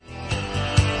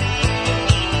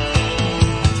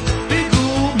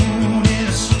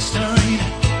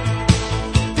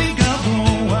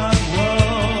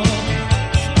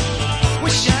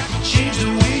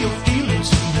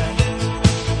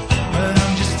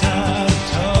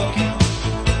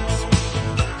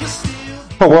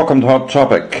Well, welcome to Hot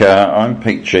Topic. I'm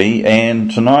Pete G, and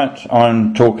tonight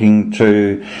I'm talking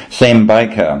to Sam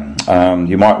Baker.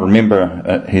 You might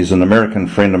remember he's an American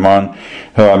friend of mine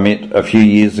who I met a few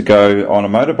years ago on a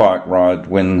motorbike ride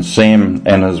when Sam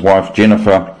and his wife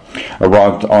Jennifer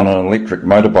arrived on an electric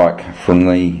motorbike from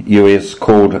the US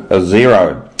called a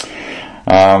Zero.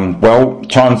 Well,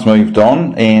 time's moved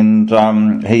on,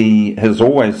 and he has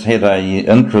always had an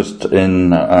interest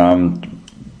in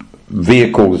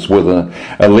vehicles with an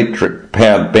electric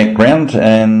powered background,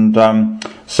 and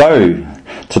so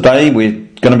today we're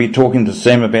going to be talking to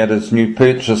Sam about his new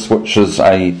purchase, which is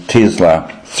a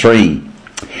Tesla 3.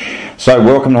 So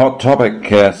welcome to Hot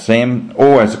Topic, Sam.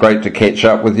 Always great to catch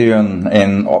up with you, and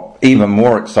even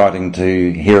more exciting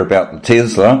to hear about the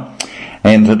Tesla.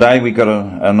 And today we got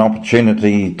an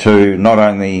opportunity to not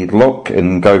only look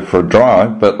and go for a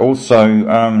drive, but also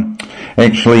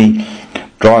actually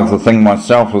drive the thing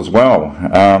myself as well,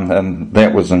 and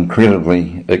that was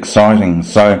incredibly exciting.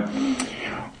 So,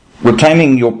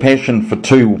 retaining your passion for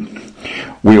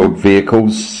two-wheeled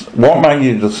vehicles, what made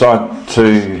you decide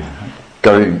to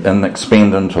go and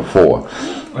expand into four?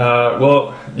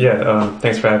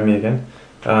 Thanks for having me again.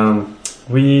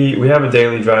 We have a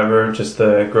daily driver, just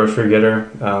a grocery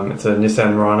getter. It's a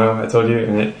Nissan Murano, I told you,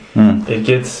 and it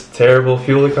gets terrible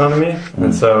fuel economy,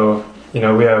 and so we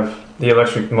have the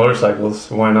electric motorcycles.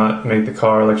 Why not make the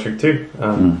car electric too?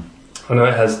 I know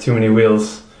it has too many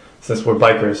wheels since we're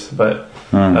bikers, but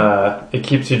it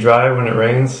keeps you dry when it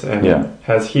rains, and it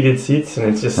has heated seats, and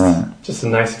it's just a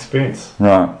nice experience.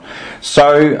 Right.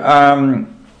 So,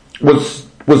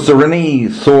 was there any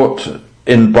thought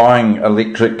in buying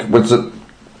electric? Was it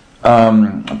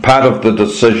part of the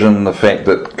decision the fact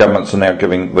that the government's now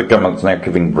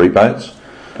giving rebates?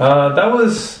 That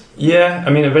was. Yeah, I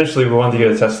mean, eventually we wanted to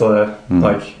get a Tesla,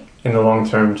 like, in the long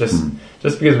term, just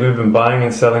because we've been buying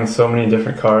and selling so many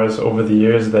different cars over the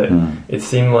years that it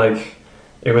seemed like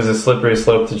it was a slippery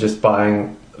slope to just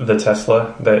buying the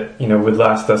Tesla that, would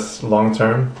last us long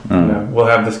term. We'll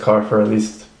have this car for at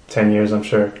least 10 years, I'm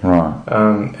sure. Right.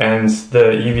 And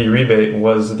the EV rebate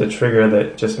was the trigger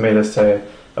that just made us say,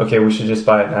 okay, we should just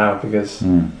buy it now because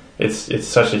it's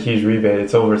such a huge rebate.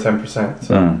 It's over 10%.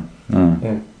 So,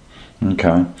 yeah.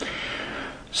 Okay.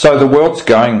 So the world's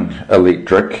going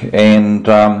electric, and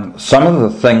some of the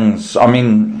things, I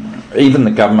mean, even the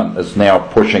government is now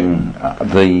pushing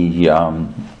the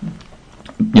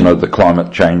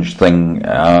climate change thing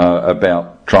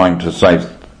about trying to save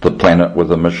the planet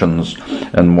with emissions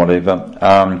and whatever.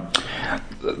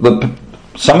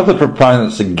 Some of the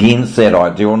proponents against that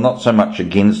idea, or not so much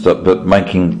against it, but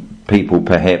making people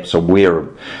perhaps aware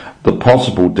of the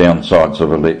possible downsides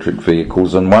of electric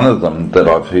vehicles, and one of them that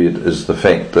I've heard is the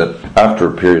fact that after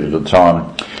a period of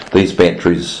time these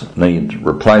batteries need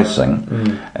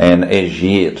replacing, and as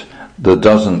yet there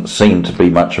doesn't seem to be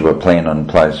much of a plan in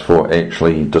place for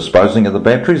actually disposing of the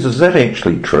batteries. Is that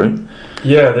actually true?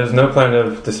 Yeah, there's no plan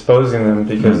of disposing them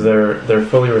because they're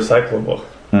fully recyclable.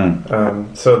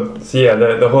 So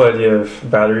the whole idea of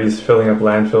batteries filling up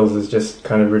landfills is just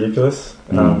kind of ridiculous.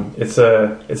 It's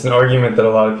an argument that a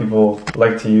lot of people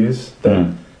like to use.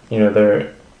 That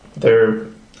they're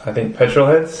I think petrol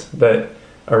heads that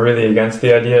are really against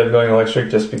the idea of going electric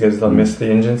just because they'll miss the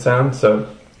engine sound. So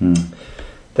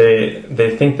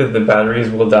they think that the batteries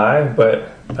will die, but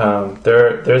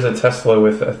there's a Tesla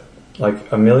with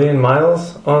like 1 million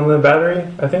miles on the battery,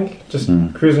 I think, just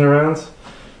cruising around.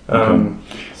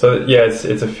 So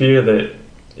it's a fear that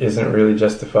isn't really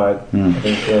justified. I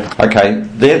think, Okay,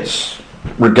 that's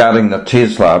regarding the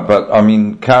Tesla, but I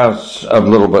mean cars are a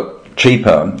little bit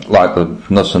cheaper, like the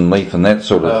Nissan Leaf and that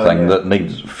sort of thing, that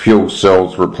needs fuel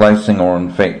cells replacing, or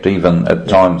in fact even at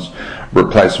times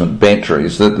replacement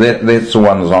batteries. That's the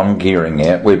ones I'm gearing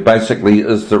at, where basically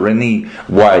is there any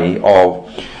way of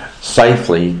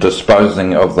safely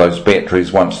disposing of those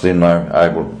batteries once they're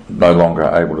no longer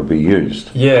able to be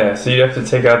used? Yeah, so you have to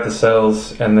take out the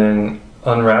cells and then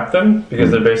unwrap them,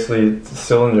 because they're basically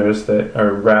cylinders that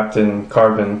are wrapped in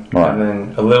carbon, and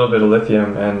then a little bit of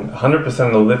lithium, and 100%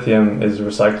 of the lithium is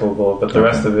recyclable, but the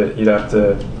rest of it you'd have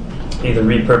to either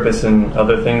repurpose in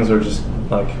other things or just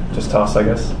toss, I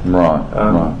guess.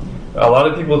 Right. A lot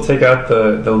of people take out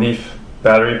the Leaf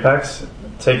battery packs,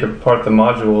 take apart the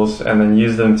modules, and then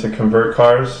use them to convert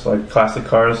cars, like classic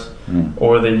cars,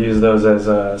 or they use those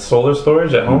as solar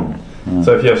storage at home.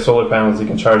 So if you have solar panels, you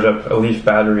can charge up a Leaf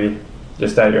battery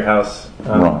just at your house,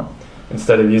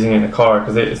 instead of using it in a car,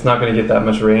 because it's not going to get that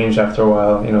much range after a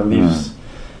while. Leafs,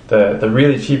 the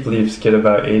really cheap Leafs get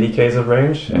about 80 k's of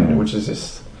range, which is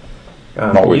just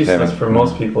useless for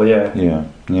most people. Yeah.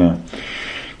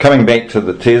 coming back to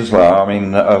the Tesla, I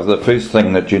mean, the first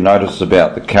thing that you notice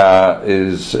about the car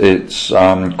is it's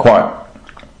quite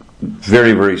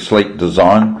very, very sleek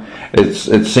design.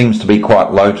 It seems to be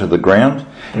quite low to the ground,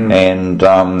 and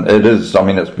it is. I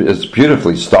mean, it's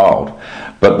beautifully styled.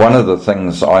 But one of the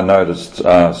things I noticed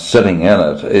sitting in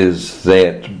it is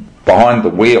that behind the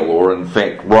wheel, or in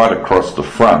fact right across the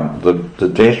front, the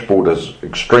dashboard is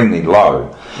extremely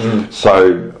low.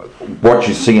 So what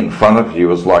you see in front of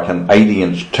you is like an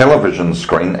 80-inch television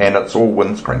screen, and it's all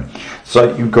windscreen.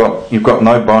 So you've got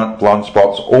no blind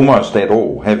spots almost at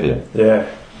all, have you? Yeah,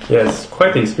 it's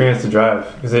quite the experience to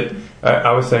drive, because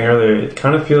I was saying earlier, it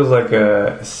kind of feels like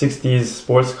a 60s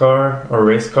sports car or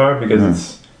race car,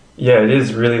 because it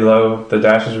is really low, the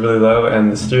dash is really low,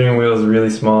 and the steering wheel is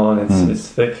really small, and it's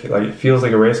thick. Like, it feels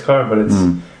like a race car, but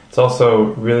it's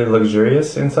also really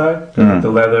luxurious inside,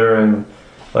 the leather and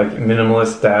like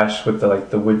minimalist dash with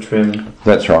the wood trim.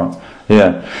 That's right.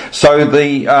 Yeah. So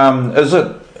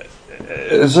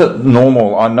is it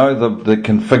normal? I know the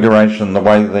configuration, the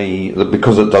way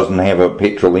because it doesn't have a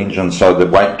petrol engine, so the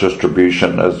weight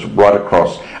distribution is right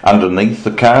across underneath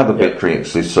the car. The battery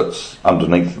actually sits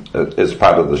underneath as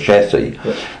part of the chassis.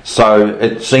 So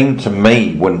it seemed to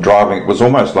me when driving, it was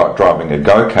almost like driving a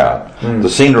go-kart. The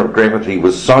centre of gravity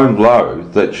was so low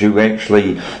that you had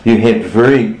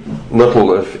very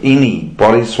little, if any,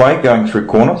 body sway going through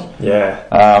corners.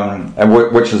 And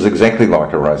which is exactly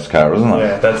like a race car, isn't it?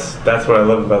 Yeah, that's what I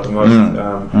love about the most.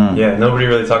 Nobody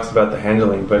really talks about the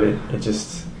handling, but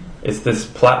it's this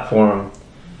platform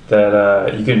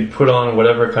that you can put on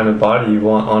whatever kind of body you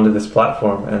want onto this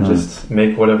platform and just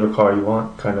make whatever car you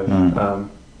want, kind of.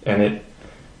 And it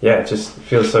just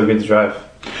feels so good to drive.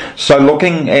 So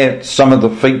looking at some of the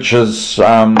features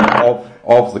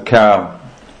of the car,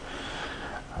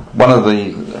 one of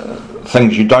the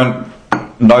things you don't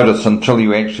notice until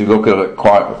you actually look at it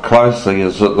quite closely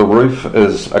is that the roof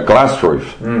is a glass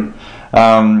roof. Can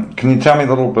you tell me a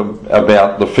little bit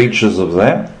about the features of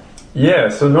that? Yeah,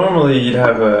 so normally you'd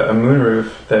have a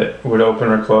moonroof that would open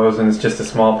or close, and it's just a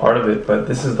small part of it, but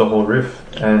this is the whole roof.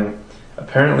 And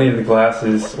apparently the glass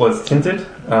it's tinted,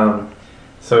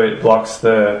 so it blocks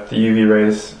the UV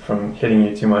rays from hitting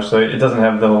you too much, so it doesn't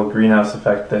have the whole greenhouse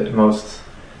effect that most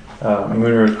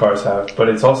moonroof cars have. But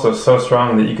it's also so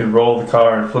strong that you could roll the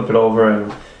car and flip it over,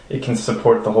 and it can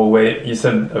support the whole weight. You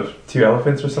said of 2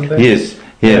 elephants or something? Yes.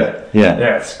 Yeah.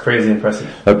 It's crazy impressive.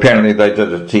 Apparently they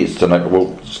did a test, and it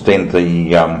will stand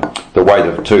the weight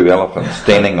of 2 elephants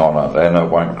standing on it, and it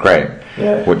won't crack.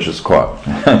 Which is quite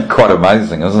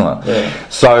amazing, isn't it? Yeah.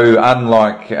 So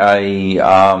unlike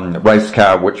a race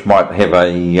car, which might have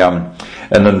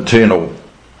an internal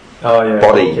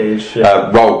body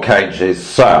roll cage as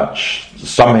such,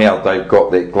 somehow they've got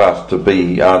that glass to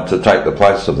take the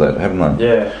place of that, haven't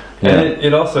they? And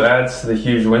it also adds to the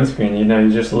huge windscreen. You know,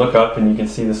 you just look up and you can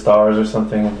see the stars or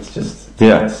something, and it's just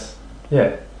nice.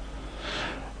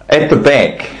 At the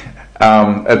back,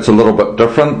 it's a little bit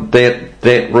different.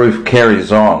 That roof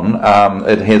carries on.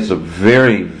 It has a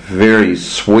very, very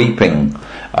sweeping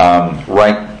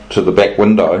rake to the back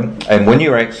window, and when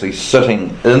you're actually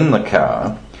sitting in the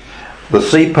car, the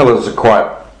C pillars are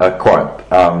quite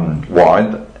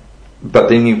wide, but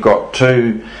then you've got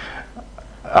 2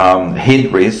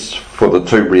 headrests for the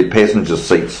 2 rear passenger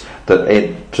seats that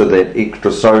add to that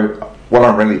extra. So what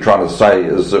I'm really trying to say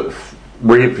is that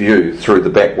rear view through the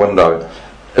back window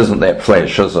isn't that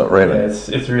flash, is it, really? Yeah,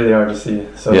 it's really hard to see.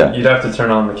 So you'd have to turn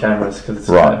on the cameras, because it's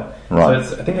right. So I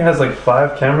think it has like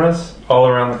 5 cameras all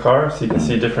around the car, so you can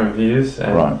see different views.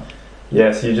 And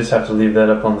so you just have to leave that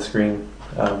up on the screen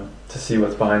to see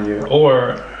what's behind you,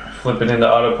 or flip it into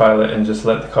autopilot and just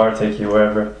let the car take you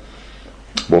wherever.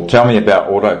 Well, tell me about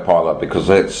autopilot, because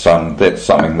that's something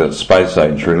that's space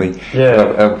age, really.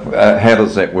 How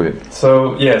does that work?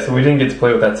 So we didn't get to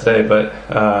play with that today,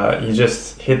 but you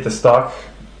just hit the stalk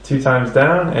 2 times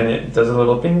down, and it does a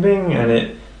little bing bing, and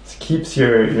it keeps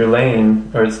your lane,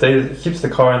 or it keeps the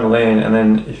car in the lane, and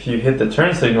then if you hit the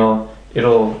turn signal,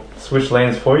 it'll switch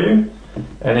lanes for you,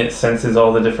 and it senses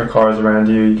all the different cars around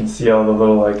you. You can see all the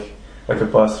little like a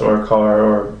bus or a car,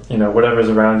 or whatever's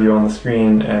around you on the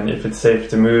screen, and if it's safe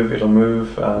to move, it'll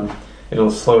move.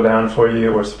 It'll slow down for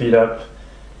you or speed up,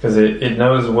 because it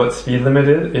knows what speed limit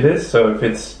it is. So if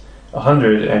it's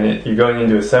 100 and you're going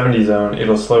into a 70 zone,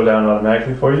 it'll slow down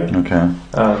automatically for you. Okay.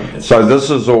 So this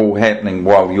is all happening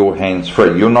while you're hands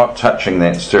free. You're not touching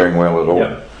that steering wheel at all.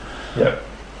 Yep.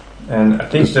 And I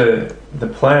think the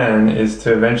plan is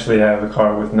to eventually have a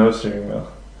car with no steering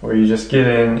wheel, where you just get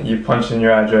in, you punch in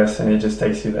your address, and it just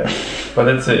takes you there. But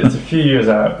it's a few years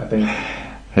out, I think.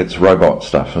 It's robot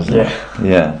stuff, isn't it?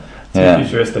 Yeah. Too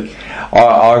futuristic.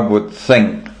 I would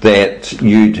think that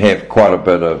you'd have quite a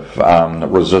bit of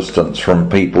resistance from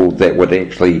people that would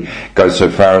actually go so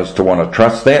far as to want to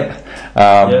trust that.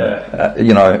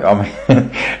 You know, I mean,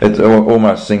 it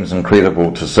almost seems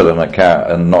incredible to sit in a car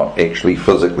and not actually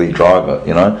physically drive it,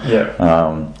 you know? Yeah.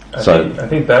 I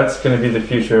think that's going to be the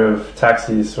future of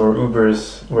taxis or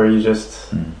Ubers, where you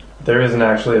just, there isn't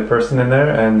actually a person in there.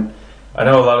 And I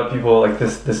know a lot of people, like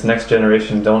this next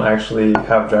generation, don't actually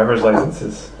have driver's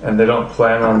licenses, and they don't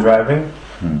plan on driving,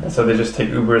 and so they just take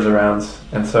Ubers around.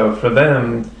 And so for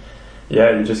them,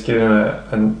 you just get in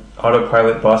an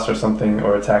autopilot bus or something,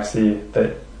 or a taxi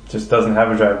that just doesn't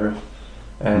have a driver.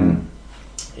 And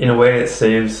in a way it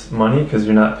saves money because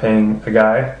you're not paying a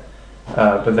guy.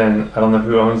 But then I don't know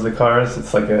who owns the cars.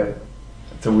 It's like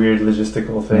it's a weird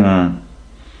logistical thing.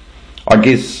 I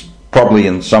guess probably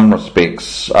in some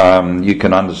respects you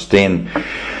can understand.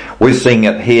 We're seeing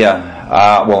it here,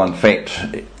 well in fact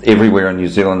everywhere in New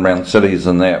Zealand around cities,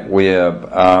 and that where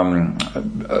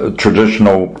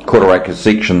traditional quarter-acre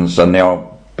sections are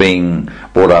now being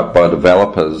brought up by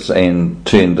developers and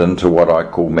turned into what I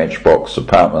call matchbox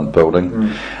apartment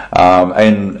building.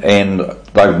 And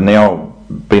they've now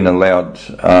been allowed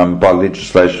by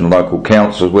legislation local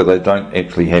councils where they don't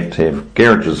actually have to have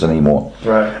garages anymore.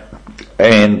 Right.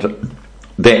 And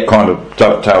that kind of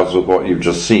dovetails with what you've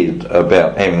just said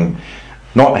about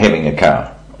not having a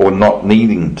car or not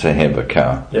needing to have a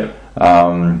car. Yeah.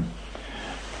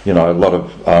 You know, a lot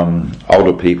of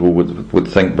older people would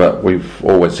think, but we've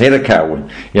always had a car,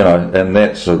 you know, and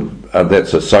that's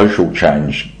a social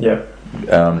change. Yeah.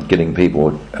 Getting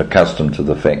people accustomed to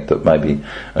the fact that maybe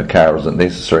a car isn't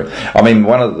necessary. I mean,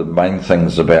 one of the main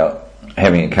things about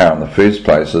having a car in the first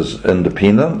place is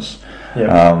independence.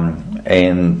 Yeah.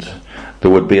 And there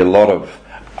would be a lot of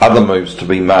other moves to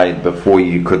be made before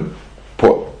you could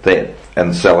put that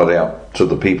and sell it out to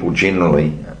the people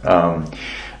generally.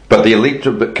 But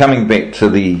coming back to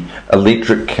the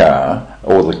electric car,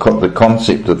 or the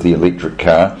concept of the electric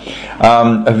car,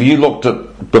 have you looked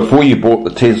at, before you bought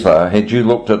the Tesla, had you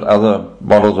looked at other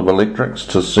models of electrics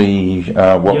to see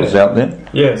what was out there?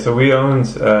 Yeah, so we owned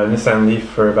Nissan Leaf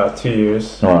for about 2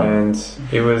 years, and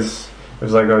it was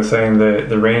like I was saying,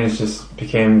 the range just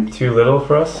became too little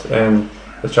for us, and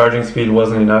the charging speed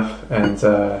wasn't enough, and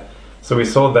so we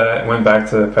sold that, went back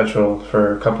to petrol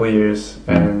for a couple of years,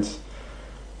 and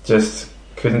just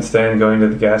couldn't stand going to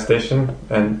the gas station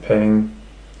and paying,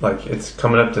 like, it's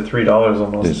coming up to $3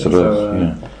 almost. Yes, it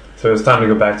is. So it was time to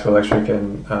go back to electric,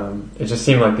 and it just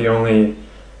seemed like the only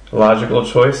logical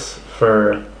choice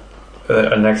for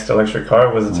a next electric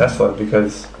car was a Tesla,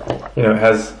 because, you know, it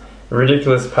has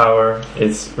ridiculous power,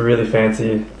 it's really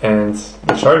fancy, and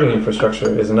the charging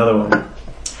infrastructure is another one,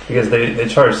 because they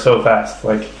charge so fast.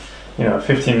 Like, you know, a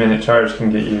 15-minute charge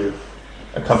can get you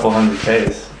a couple hundred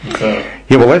Ks. So.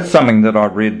 Yeah, well, that's something that I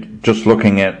read just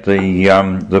looking at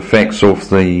the facts off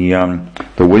the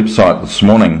website this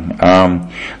morning.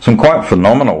 Some quite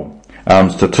phenomenal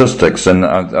statistics, and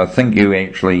I think you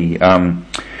actually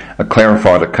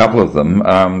clarified a couple of them.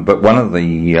 But one of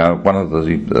the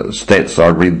stats I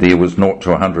read there was 0 to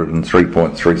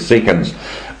 103.3 seconds.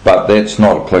 But that's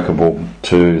not applicable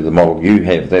to the model you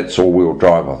have. That's all-wheel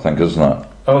drive, I think, isn't it?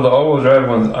 Oh, the all-wheel drive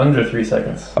one's under 3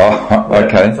 seconds. Oh,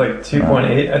 okay. It's like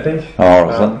 2.8, I think. Oh,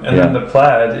 is it? And then the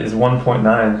Plaid is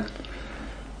 1.9,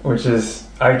 which is,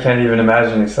 I can't even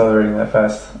imagine accelerating that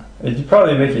fast. It'd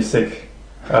probably make you sick.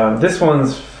 This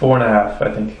one's 4.5,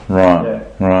 I think. Right,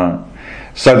 right.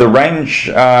 So the range,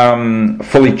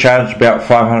 fully charged, about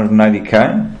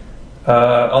 580k?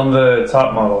 On the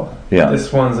top model. Yeah.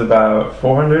 This one's about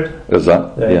 400. Is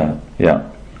that? Yeah.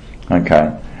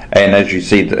 Okay. And as you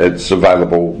said, it's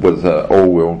available with an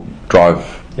all-wheel drive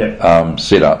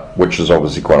setup, which is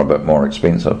obviously quite a bit more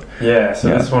expensive. Yeah, so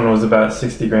this one was about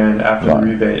 60 grand after the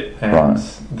rebate, and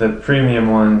the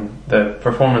premium one, the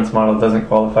performance model, doesn't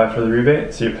qualify for the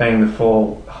rebate, so you're paying the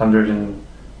full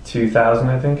 102,000,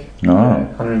 I think. Oh. Yeah,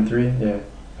 103, yeah.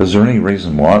 Is there any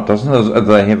reason why it doesn't?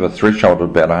 They have a threshold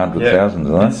of about 100,000, do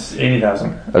they? It's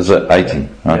 80,000. Is it 80?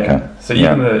 Yeah. Okay. Yeah. So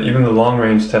even the long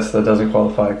range Tesla doesn't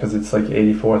qualify because it's like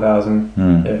 84,000.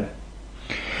 Yeah.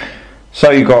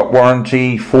 So you got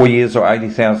warranty 4 years or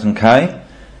 80,000 K?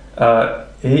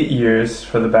 8 years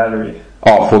for the battery.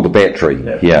 Oh, for the battery.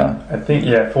 Yeah. I think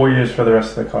 4 years for the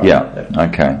rest of the car. Yeah.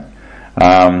 Okay.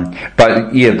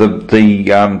 But yeah,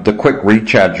 the quick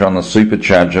recharge on the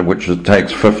supercharger, which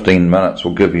takes 15 minutes,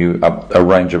 will give you a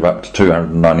range of up to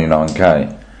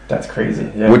 299k. That's crazy.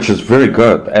 Yeah. Which is very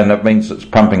good, and it means it's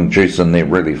pumping juice in there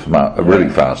really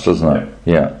fast, isn't it?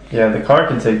 Yeah. Yeah, the car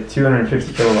can take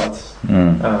 250 kilowatts,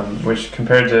 which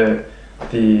compared to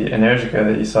the Energica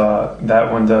that you saw,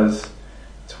 that one does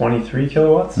 23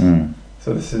 kilowatts.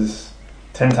 So this is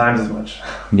 10 times as much.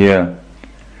 Yeah.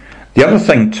 The other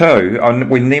thing too,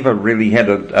 we never really had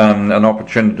an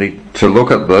opportunity to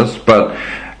look at this, but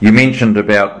you mentioned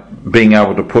about being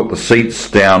able to put the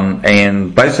seats down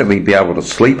and basically be able to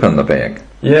sleep in the back.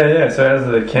 Yeah. So it has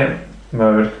the camp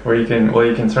mode where you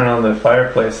can turn on the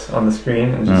fireplace on the screen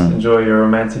and just enjoy your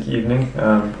romantic evening,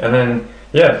 and then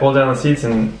fold down the seats,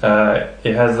 and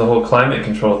it has the whole climate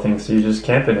control thing, so you just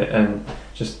camp in it and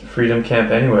just freedom camp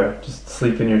anywhere, just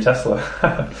sleep in your Tesla.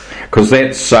 Because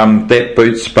that's that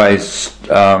boot space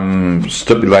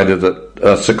stipulated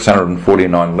at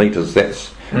 649 litres.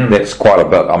 That's quite a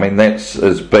bit. I mean, that's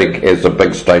as big as a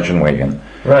big station wagon.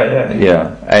 Right, yeah.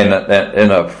 Yeah, and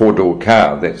in a four-door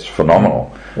car, that's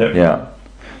phenomenal. Yep. Yeah.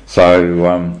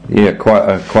 So,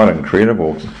 quite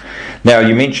incredible. Now,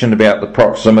 you mentioned about the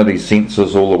proximity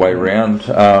sensors all the way around.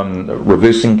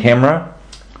 Reversing camera?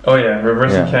 Oh, yeah.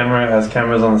 Reversing camera has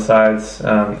cameras on the sides.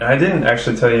 I didn't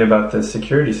actually tell you about the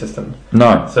security system.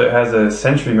 No. So it has a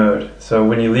Sentry mode. So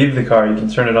when you leave the car, you can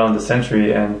turn it on to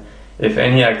Sentry, and if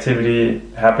any activity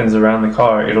happens around the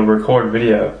car, it'll record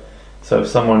video. So if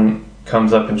someone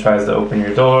comes up and tries to open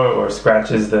your door, or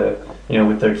scratches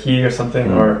with their key or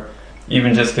something, or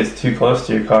even just gets too close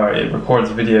to your car, it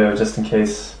records video just in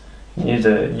case you need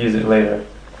to use it later.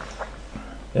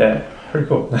 Yeah, pretty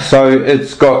cool. So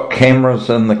it's got cameras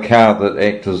in the car that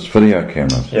act as video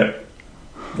cameras? Yep.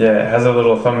 Yeah, it has a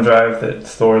little thumb drive that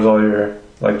stores all your,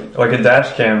 like a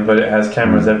dash cam, but it has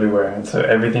cameras everywhere, and so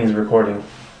everything's recording.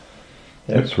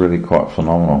 Yep. It's really quite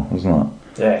phenomenal, isn't it?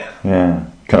 Yeah. Yeah.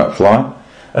 Can it fly?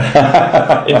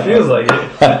 It feels like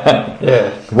it.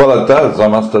 Yeah. Well, it does, I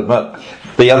must admit.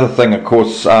 The other thing, of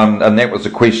course, and that was a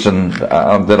question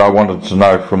that I wanted to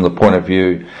know from the point of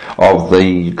view of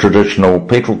the traditional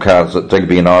petrol cars that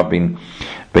Digby and I have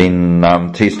been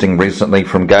testing recently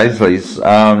from Gaisley's.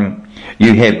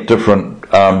 You have different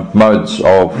modes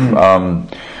of,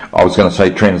 I was going to say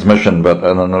transmission, but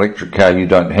in an electric car you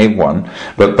don't have one.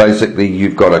 But basically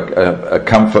you've got a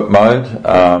comfort mode,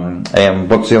 and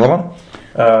what's the other one?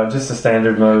 Just a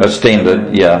standard mode. A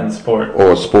standard, and sport.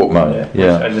 Or a sport mode,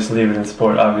 yeah. I just leave it in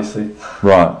sport, obviously.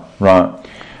 Right.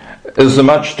 Is there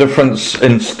much difference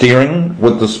in steering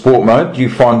with the sport mode? Do you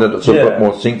find that it's a bit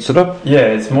more sensitive? Yeah,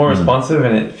 it's more responsive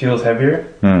and it feels heavier.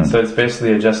 So it's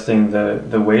basically adjusting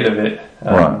the weight of it.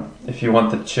 Right. If you want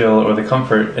the chill or the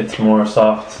comfort, it's more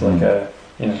soft, like a.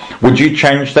 Would you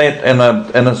change that in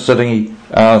a city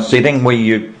setting where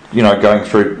you going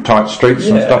through tight streets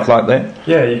and stuff like that?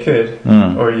 Yeah, you could.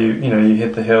 Or you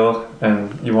hit the hill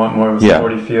and you want more of a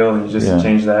sporty feel, and you just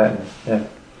change that.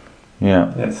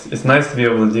 Yeah, it's nice to be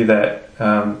able to do that,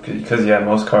 because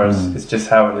most cars, it's just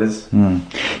how it is.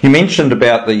 You mentioned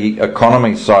about the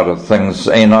economy side of things,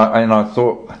 and I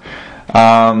thought,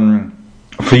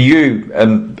 for you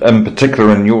in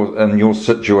particular in your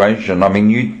situation, I mean,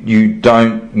 you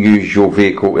don't use your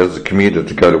vehicle as a commuter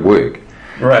to go to work.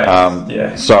 Right.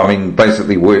 So I mean,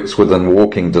 basically works within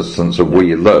walking distance of where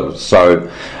you live. So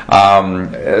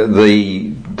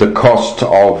the cost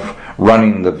of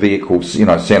running the vehicle,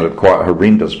 sounded quite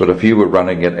horrendous. But if you were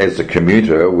running it as a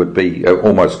commuter, it would be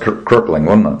almost crippling,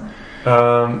 wouldn't it?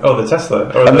 The Tesla.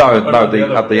 Or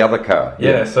the other car.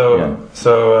 Yeah. So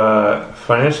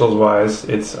financials wise,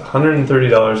 it's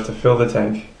 $130 to fill the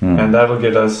tank, and that'll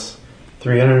get us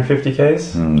 350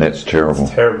 Ks. That's terrible.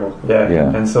 It's terrible.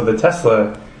 Yeah. And so the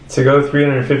Tesla, to go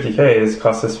 350 Ks,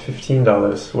 costs us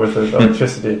 $15 worth of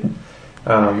electricity.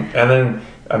 And then,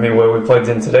 I mean, what we plugged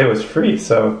in today was free,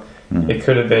 so it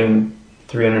could have been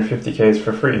 350 Ks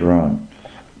for free. Right.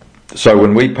 So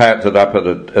when we parked it up at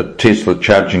a Tesla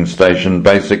charging station,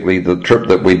 basically the trip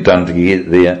that we'd done to get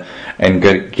there and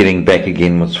getting back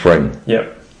again was free.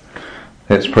 Yep.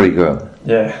 That's pretty good.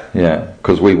 Yeah. Yeah,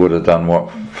 because we would have done,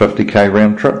 50k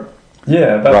round trip?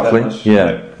 Yeah, about roughly. That much.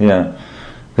 Yeah.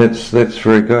 That's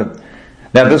very good.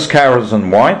 Now this car is in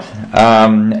white,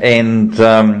 and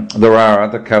there are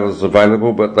other colours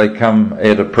available, but they come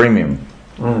at a premium.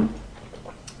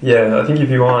 Yeah, I think if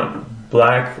you want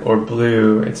black or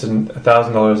blue, it's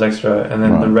 $1,000 extra, and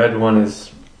then the red one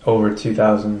is over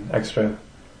 $2,000 extra.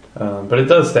 But it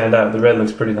does stand out. The red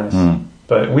looks pretty nice.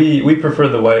 But we prefer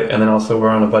the white, and then also we're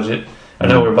on a budget. I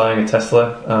know we're buying a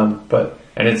Tesla,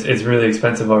 and it's really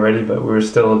expensive already, but we're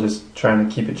still just trying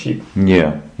to keep it cheap.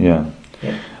 Yeah.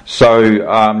 So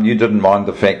you didn't mind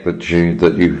the fact that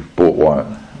you bought white?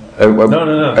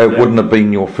 No. It wouldn't have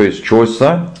been your first choice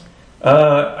though?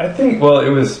 I think, it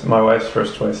was my wife's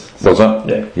first choice. So, was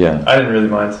it? Yeah. I didn't really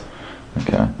mind.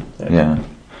 Okay. Yeah.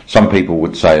 Some people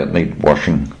would say it needs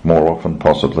washing more often,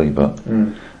 possibly, but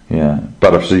Yeah.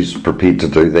 But if she's prepared to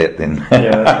do that, then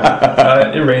yeah, that's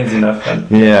right. It rains enough. Then.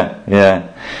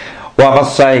 Yeah. Well, I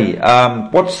must say,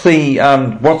 what's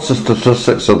the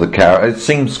statistics of the car? It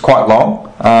seems quite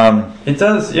long. It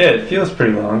does. Yeah, it feels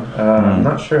pretty long. I'm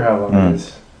not sure how long it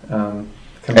is.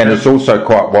 And it's also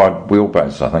quite wide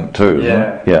wheelbase, I think, too.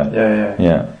 Isn't it?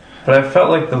 Yeah. But I felt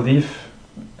like the Leaf,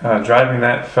 driving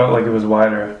that, felt like it was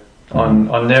wider.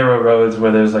 On narrow roads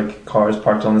where there's like cars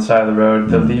parked on the side of the road,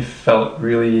 the Leaf felt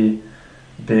really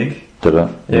big. Did it?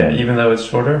 Yeah, even though it's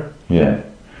shorter. Yeah.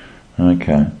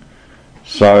 Okay.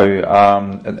 So,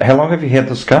 how long have you had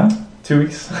this car? 2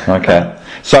 weeks. Okay.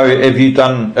 So, have you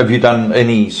done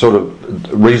any sort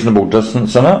of reasonable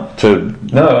distance in it?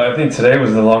 No, I think today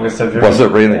was the longest I've driven. Was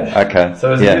it really? Yeah. Okay. So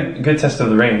it was a good test of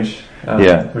the range.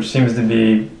 Which seems to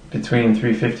be between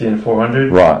 350 and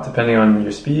 400, right? Depending on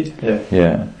your speed.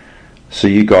 Yeah. So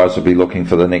you guys will be looking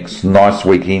for the next nice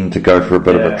weekend to go for a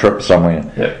bit of a trip somewhere.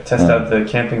 Yeah. Test out the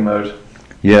camping mode.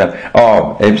 Yeah.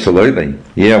 Oh, absolutely.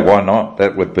 Yeah. Why not?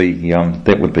 That would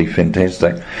be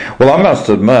fantastic. Well, I must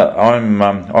admit,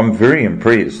 I'm very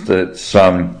impressed. It's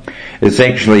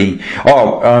actually.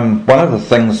 One of the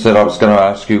things that I was going to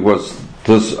ask you was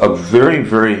there's a very,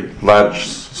 very large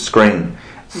screen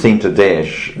centre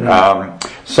dash.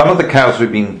 Some of the cars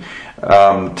we've been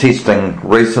testing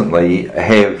recently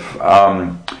have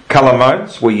colour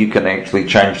modes where you can actually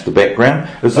change the background.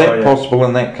 Is that possible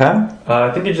in that car?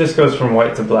 I think it just goes from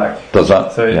white to black. Does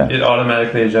it? So it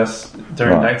automatically adjusts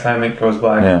during nighttime. It goes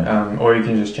black, or you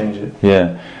can just change it.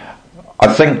 Yeah.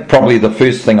 I think probably the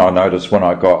first thing I noticed when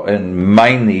I got in,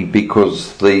 mainly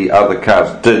because the other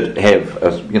cars did have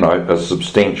a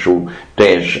substantial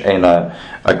dash and a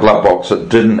glove box that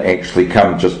didn't actually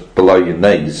come just below your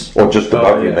knees, or just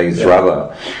above your knees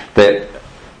rather. That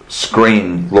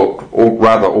screen looked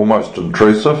rather almost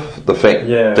intrusive. The fact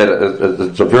that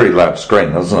it's a very large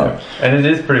screen, isn't it? And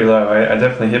it is pretty low. I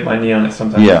definitely hit my knee on it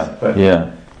sometimes.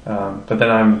 But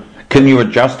then Can you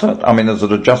adjust it? I mean, is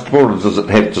it adjustable, or does it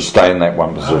have to stay in that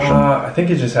one position? I think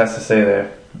it just has to stay there.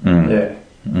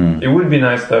 It would be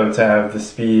nice though to have the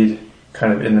speed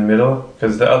kind of in the middle,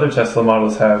 because the other Tesla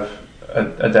models have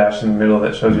a dash in the middle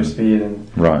that shows your speed and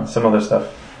some other stuff.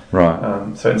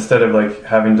 Right. So instead of like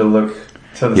having to look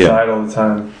to the side all the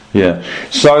time. Yeah.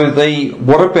 So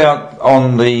what about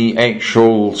on the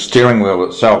actual steering wheel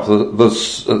itself?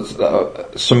 There's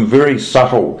some very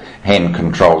subtle hand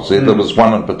controls there. There was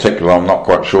one in particular, I'm not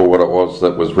quite sure what it was,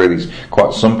 that was really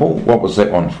quite simple. What was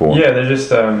that one for? Yeah, they're just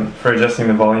for adjusting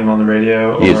the volume on the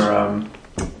radio, or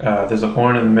there's a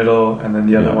horn in the middle, and then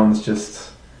the other one's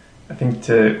just, I think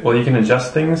you can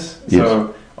adjust things.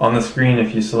 So on the screen,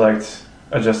 if you select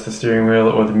adjust the steering wheel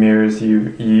or the mirrors, you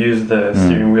use the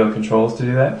steering wheel controls to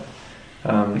do that.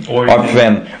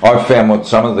 I've found with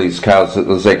some of these cars that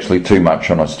there's actually too much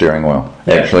on a steering wheel.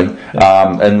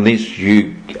 Unless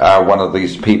you are one of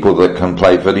these people that can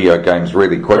play video games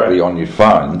really quickly on your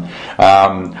phone.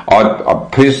 I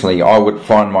personally would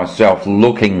find myself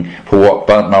looking for what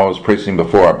button I was pressing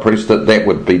before I pressed it. That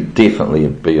would definitely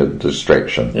be a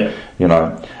distraction.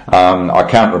 I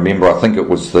can't remember. I think it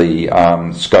was the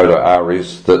Skoda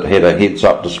RS that had a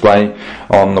heads-up display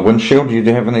on the windshield. Do you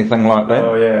have anything like that?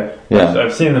 Oh yeah.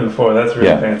 I've seen them before. That's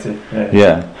really fancy.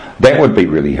 That would be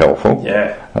really helpful.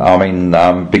 I mean,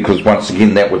 because once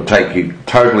again, that would take you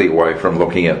totally away from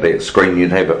looking at that screen.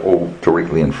 You'd have it all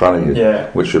directly in front of you,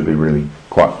 which would be really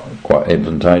quite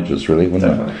advantageous, really,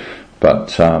 wouldn't it?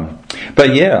 But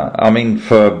I mean,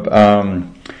 for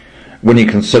when you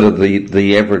consider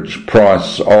the average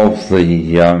price of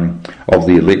the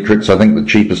electrics, I think the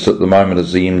cheapest at the moment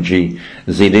is the MG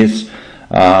ZS.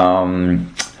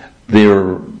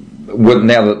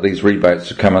 Now that these rebates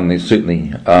have come in, they're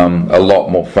certainly a lot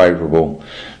more favourable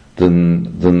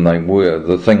than they were.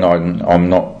 The thing I'm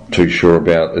not too sure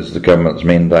about is the government's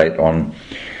mandate on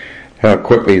how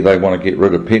quickly they want to get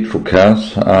rid of petrol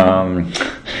cars.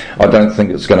 I don't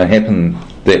think it's going to happen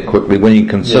that quickly when you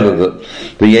consider that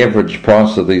the average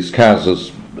price of these cars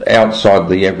is outside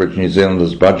the average New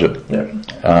Zealander's budget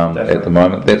at the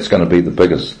moment. That's going to be the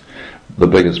biggest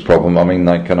problem. I mean,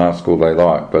 they can ask all they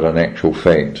like, but in actual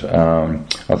fact,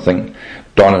 I think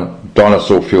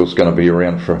dinosaur fuel's going to be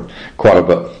around for quite a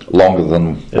bit longer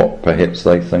than what perhaps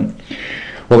they think.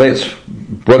 Well, that's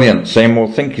brilliant, Sam. Well,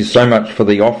 thank you so much for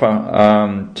the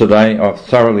offer today. I've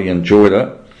thoroughly enjoyed it,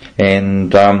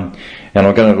 and I'm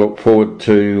going to look forward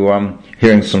to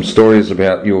hearing some stories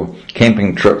about your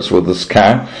camping trips with this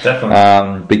car.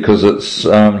 Definitely. Because it's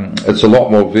a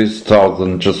lot more versatile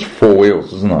than just four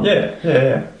wheels, isn't it?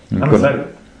 Yeah. I'm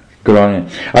excited. Good on you.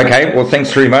 Okay, well,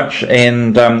 thanks very much,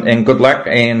 and good luck,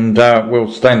 and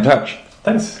we'll stay in touch.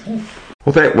 Thanks.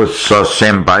 Well, that was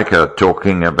Sam Baker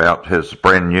talking about his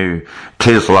brand new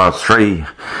Tesla 3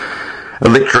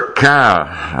 electric car.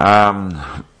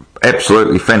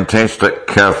 Absolutely fantastic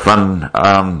fun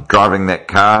driving that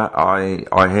car.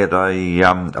 I had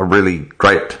a really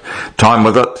great time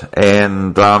with it,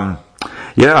 and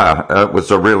it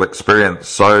was a real experience.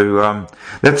 So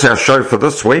that's our show for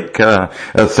this week.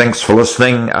 Thanks for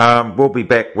listening. We'll be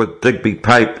back with Digby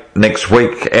Pape next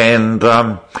week, and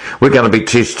we're going to be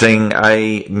testing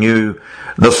a new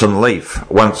Nissan Leaf.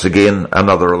 Once again,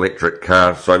 another electric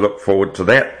car. So look forward to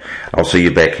that. I'll see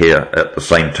you back here at the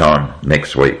same time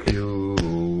next week.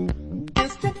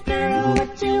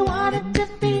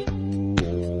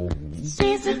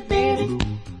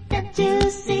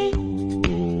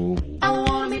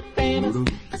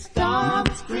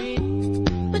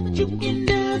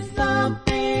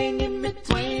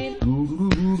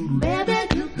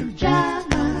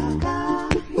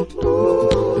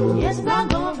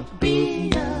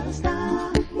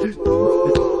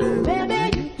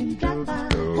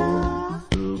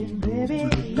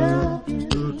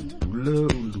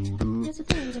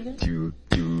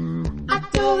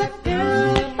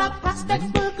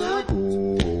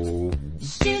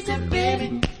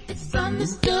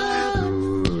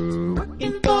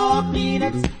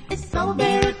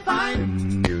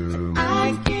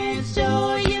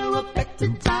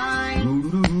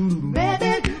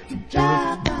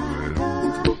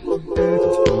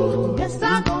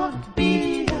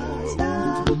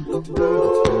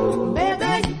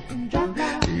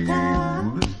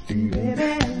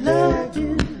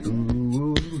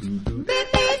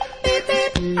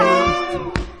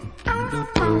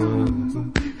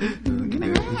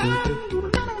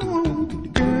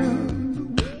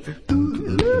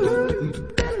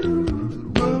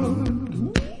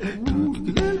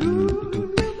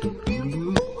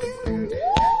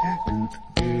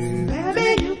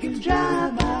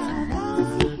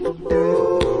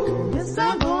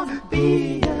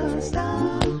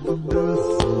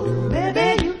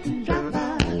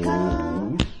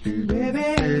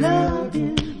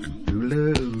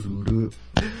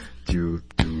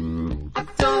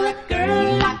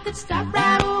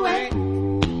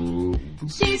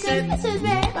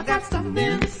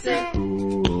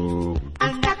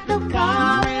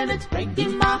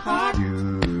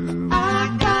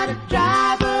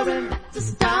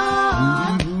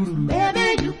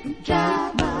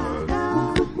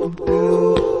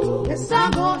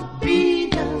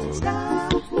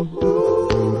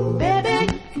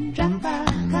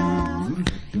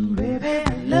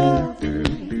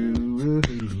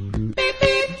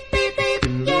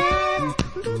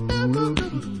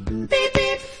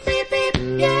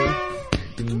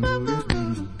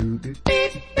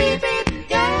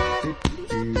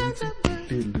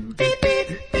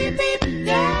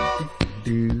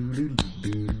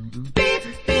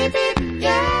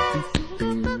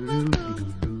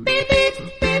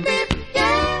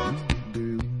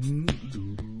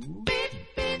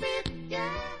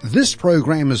 This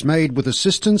program is made with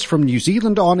assistance from New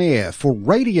Zealand On Air for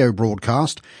radio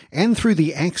broadcast and through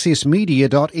the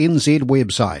accessmedia.nz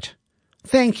website.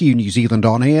 Thank you, New Zealand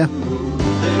On Air.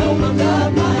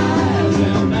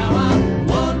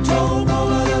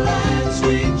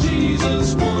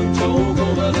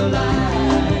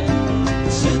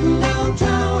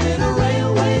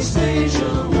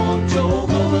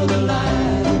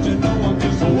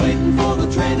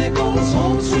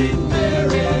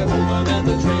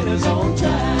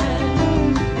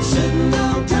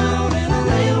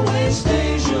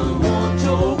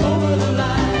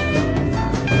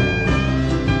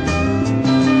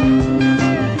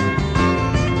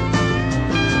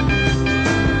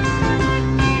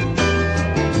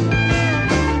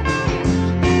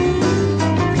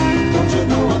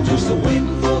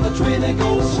 Waiting